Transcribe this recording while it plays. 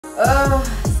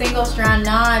single strand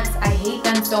knots. I hate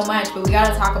them so much, but we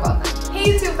gotta talk about them.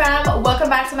 Hey YouTube fam, welcome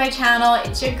back to my channel.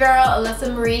 It's your girl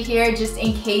Alyssa Marie here, just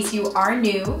in case you are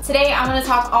new. Today I'm gonna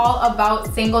talk all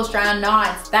about single strand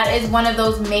knots. That is one of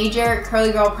those major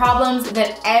curly girl problems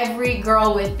that every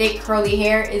girl with thick curly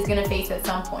hair is gonna face at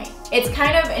some point. It's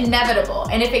kind of inevitable,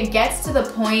 and if it gets to the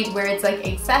point where it's like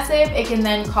excessive, it can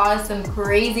then cause some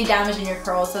crazy damage in your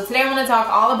curls. So today I'm gonna talk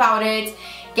all about it,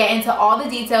 get into all the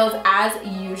details as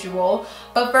usual.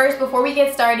 But first, before we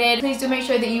get started, please do make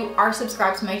sure that you are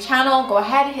subscribed to my channel. Go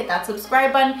ahead, hit that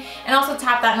subscribe button, and also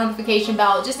tap that notification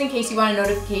bell just in case you want a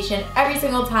notification every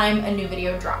single time a new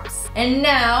video drops. And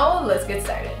now, let's get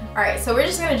started. Alright, so we're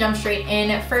just gonna jump straight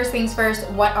in. First things first,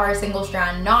 what are single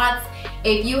strand knots?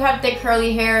 If you have thick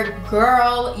curly hair,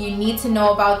 girl, you need to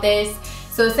know about this.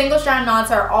 So single strand knots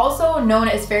are also known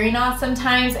as fairy knots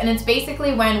sometimes, and it's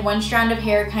basically when one strand of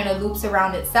hair kind of loops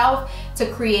around itself to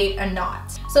create a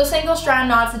knot. So single strand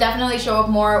knots definitely show up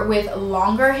more with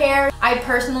longer hair. I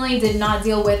personally did not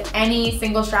deal with any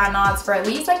single strand knots for at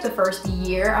least like the first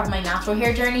year of my natural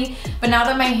hair journey, but now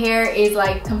that my hair is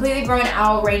like completely grown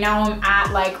out, right now I'm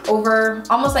at like over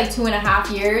almost like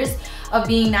 2.5 years of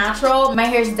being natural. My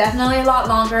hair is definitely a lot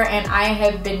longer, and I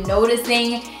have been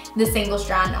noticing the single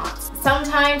strand knots.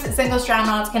 Sometimes single strand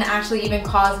knots can actually even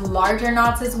cause larger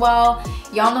knots as well.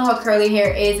 Y'all know how curly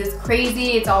hair is. It's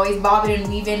crazy. It's always bobbing and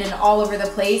weaving and all over the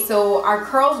place. So our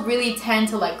curls really tend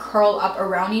to like curl up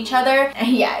around each other. And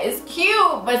yeah, it's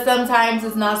cute, but sometimes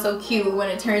it's not so cute when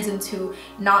it turns into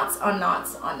knots on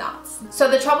knots on knots.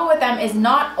 So the trouble with them is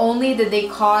not only that they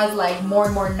cause like more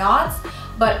and more knots,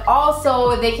 but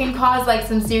also they can cause like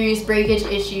some serious breakage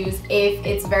issues if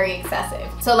it's very excessive.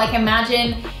 So like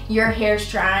imagine your hair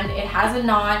strand, it has a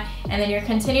knot, and then you're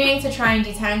continuing to try and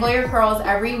detangle your curls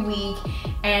every week,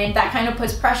 and that kind of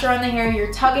puts pressure on the hair.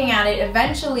 You're tugging at it.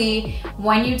 Eventually,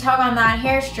 when you tug on that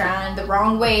hair strand the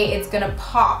wrong way, it's gonna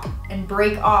pop and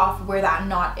break off where that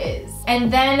knot is.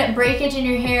 And then breakage in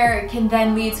your hair can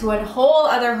then lead to a whole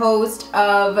other host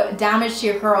of damage to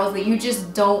your curls that you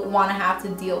just don't wanna have to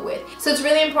deal with. So it's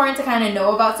really important to kind of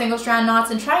know about single strand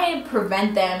knots and try and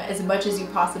prevent them as much as you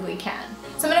possibly can.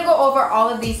 So I'm gonna go over all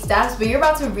of these steps, but you're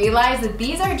about to realize that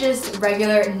these are just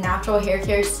regular natural hair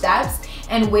care steps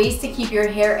and ways to keep your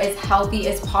hair as healthy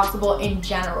as possible in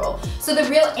general. So the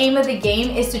real aim of the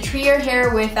game is to treat your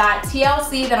hair with that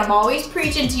TLC that I'm always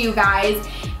preaching to you guys,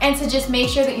 and to just make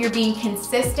sure that you're being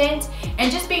consistent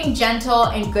and just being gentle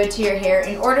and good to your hair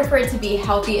in order for it to be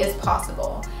healthy as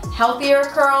possible. Healthier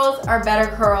curls are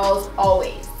better curls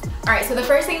always. Alright, so the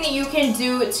first thing that you can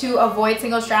do to avoid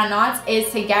single strand knots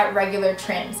is to get regular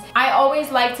trims. I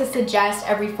always like to suggest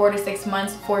every 4 to 6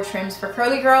 months for trims for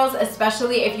curly girls,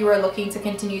 especially if you are looking to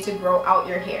continue to grow out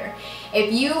your hair.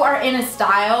 If you are in a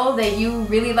style that you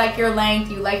really like your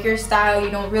length, you like your style, you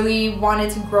don't really want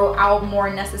it to grow out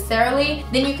more necessarily,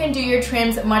 then you can do your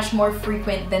trims much more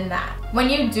frequent than that. When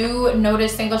you do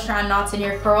notice single strand knots in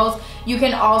your curls, you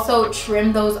can also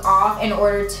trim those off in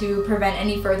order to prevent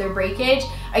any further breakage.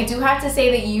 I do have to say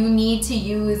that you need to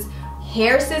use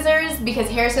hair scissors, because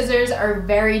hair scissors are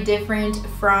very different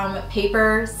from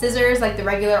paper scissors, like the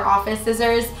regular office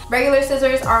scissors. Regular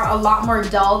scissors are a lot more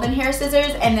dull than hair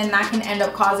scissors, and then that can end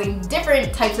up causing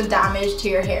different types of damage to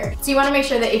your hair. So you want to make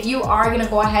sure that if you are going to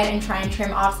go ahead and try and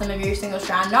trim off some of your single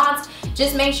strand knots,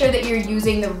 just make sure that you're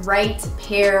using the right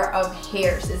pair of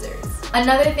hair scissors.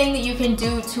 Another thing that you can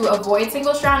do to avoid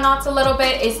single strand knots a little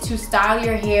bit is to style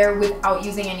your hair without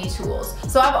using any tools.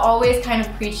 So I've always kind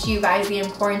of preached to you guys the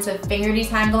importance of finger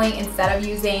detangling instead of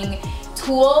using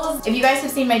tools. If you guys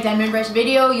have seen my diamond brush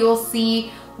video, you'll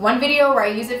see one video where I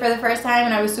used it for the first time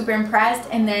and I was super impressed,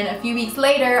 and then a few weeks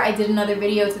later I did another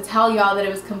video to tell y'all that it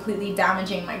was completely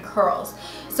damaging my curls.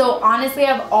 So honestly,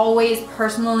 I've always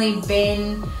personally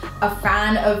been a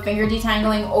fan of finger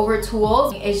detangling over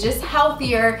tools. It's just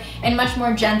healthier and much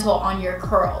more gentle on your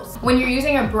curls. When you're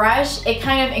using a brush, it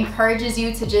kind of encourages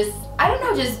you to just, I don't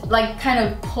know, just like kind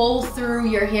of pull through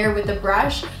your hair with the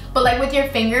brush. But like with your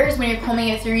fingers, when you're combing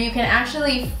it through, you can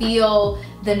actually feel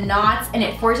the knots, and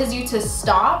it forces you to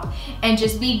stop and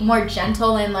just be more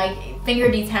gentle and like finger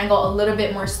detangle a little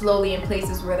bit more slowly in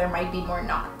places where there might be more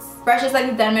knots. Brushes like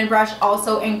the diamond brush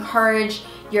also encourage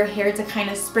your hair to kind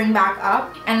of spring back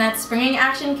up, and that springing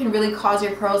action can really cause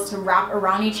your curls to wrap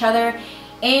around each other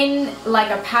in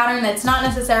like a pattern that's not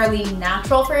necessarily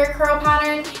natural for your curl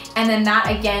pattern, and then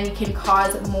that again can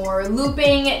cause more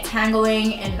looping,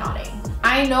 tangling, and knotting.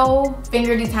 I know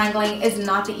finger detangling is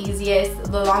not the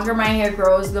easiest. The longer my hair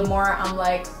grows, the more I'm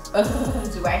like,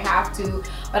 ugh, do I have to?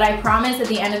 But I promise at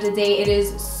the end of the day, it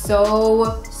is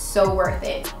so so worth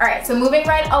it. All right, so moving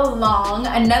right along,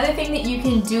 another thing that you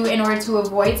can do in order to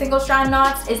avoid single strand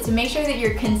knots is to make sure that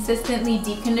you're consistently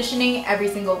deep conditioning every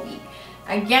single week.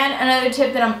 Again, another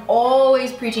tip that I'm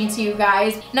always preaching to you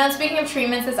guys. Now, speaking of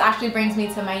treatments, this actually brings me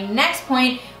to my next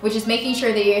point, which is making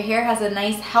sure that your hair has a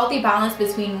nice healthy balance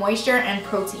between moisture and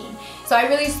protein. So I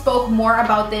really spoke more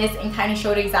about this and kind of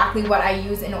showed exactly what I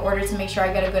use in order to make sure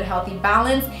I get a good healthy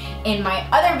balance in my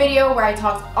other video where I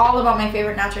talked all about my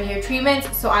favorite natural hair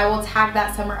treatments. So I will tag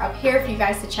that somewhere up here for you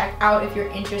guys to check out if you're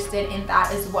interested in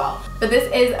that as well. But this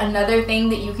is another thing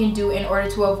that you can do in order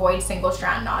to avoid single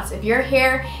strand knots. If your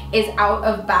hair is out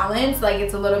of balance, like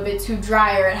it's a little bit too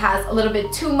dry or it has a little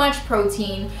bit too much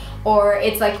protein, or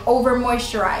it's like over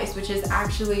moisturized, which is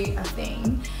actually a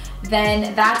thing,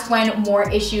 then that's when more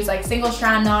issues like single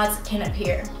strand knots can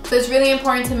appear. So it's really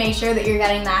important to make sure that you're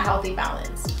getting that healthy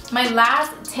balance. My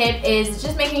last tip is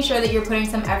just making sure that you're putting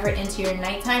some effort into your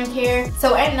nighttime care.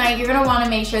 So at night, you're gonna wanna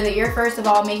make sure that you're first of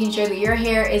all making sure that your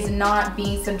hair is not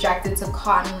being subjected to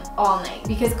cotton all night,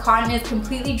 because cotton is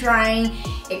completely drying,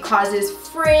 it causes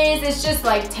frizz, it's just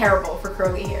like terrible for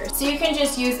curly hair. So you can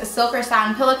just use a silk or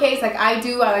satin pillowcase like I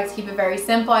do. I like to keep it very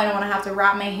simple. I don't wanna have to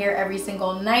wrap my hair every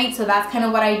single night, so that's kind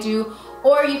of what I do.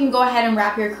 Or you can go ahead and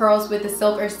wrap your curls with the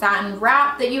silk or satin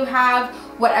wrap that you have,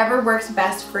 whatever works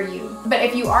best for you. But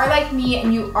if you are like me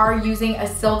and you are using a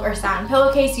silk or satin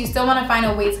pillowcase, you still want to find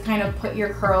a way to kind of put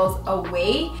your curls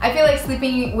away. I feel like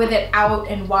sleeping with it out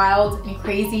and wild and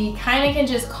crazy kind of can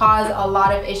just cause a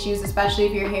lot of issues, especially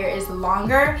if your hair is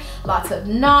longer, lots of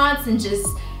knots and just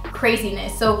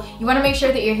craziness. So you want to make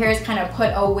sure that your hair is kind of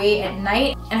put away at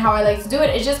night. And how I like to do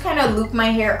it is just kind of loop my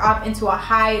hair up into a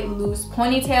high loose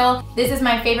ponytail. This is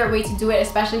my favorite way to do it,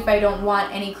 especially if I don't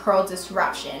want any curl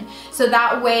disruption. So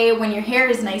that way when your hair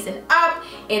is nice and up,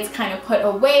 it's kind of put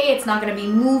away, it's not going to be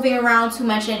moving around too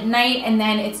much at night, and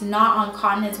then it's not on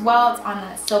cotton as well, it's on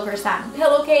that silk or satin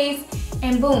pillowcase.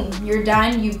 And boom, you're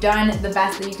done. You've done the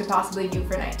best that you could possibly do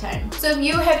for nighttime. So if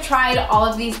you have tried all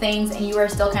of these things and you are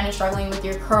still kind of struggling with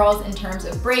your curls in terms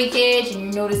of breakage and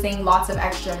you're noticing lots of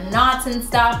extra knots and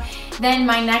stuff, then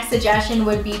my next suggestion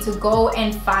would be to go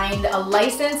and find a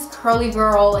licensed curly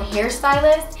girl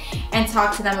hairstylist and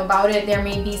talk to them about it. There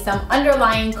may be some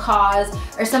underlying cause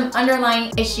or some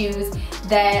underlying issues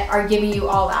that are giving you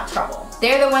all that trouble.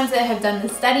 They're the ones that have done the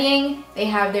studying, they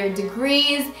have their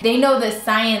degrees, they know the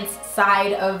science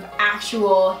side of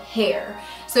actual hair.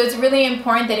 So it's really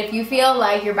important that if you feel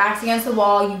like your back's against the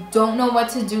wall, you don't know what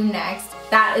to do next,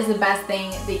 that is the best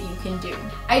thing that you can do.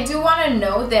 I do want to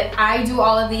note that I do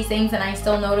all of these things and I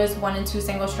still notice 1 and 2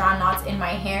 single strand knots in my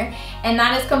hair, and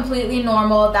that is completely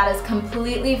normal, that is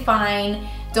completely fine.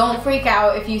 Don't freak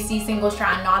out if you see single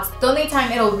strand knots. The only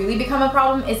time it'll really become a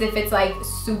problem is if it's like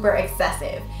super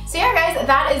excessive. So yeah guys,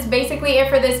 that is basically it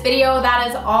for this video. That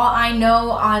is all I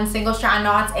know on single strand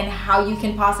knots and how you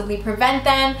can possibly prevent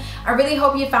them. I really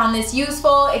hope you found this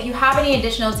useful. If you have any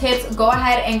additional tips, go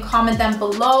ahead and comment them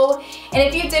below. And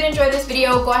if you did enjoy this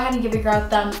video, go ahead and give your girl a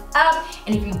thumbs up.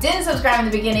 And if you didn't subscribe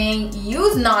in the beginning,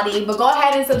 use naughty, but go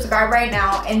ahead and subscribe right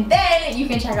now, and then you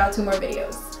can check out 2 more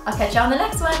videos. I'll catch you on the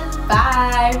next one.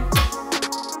 Bye.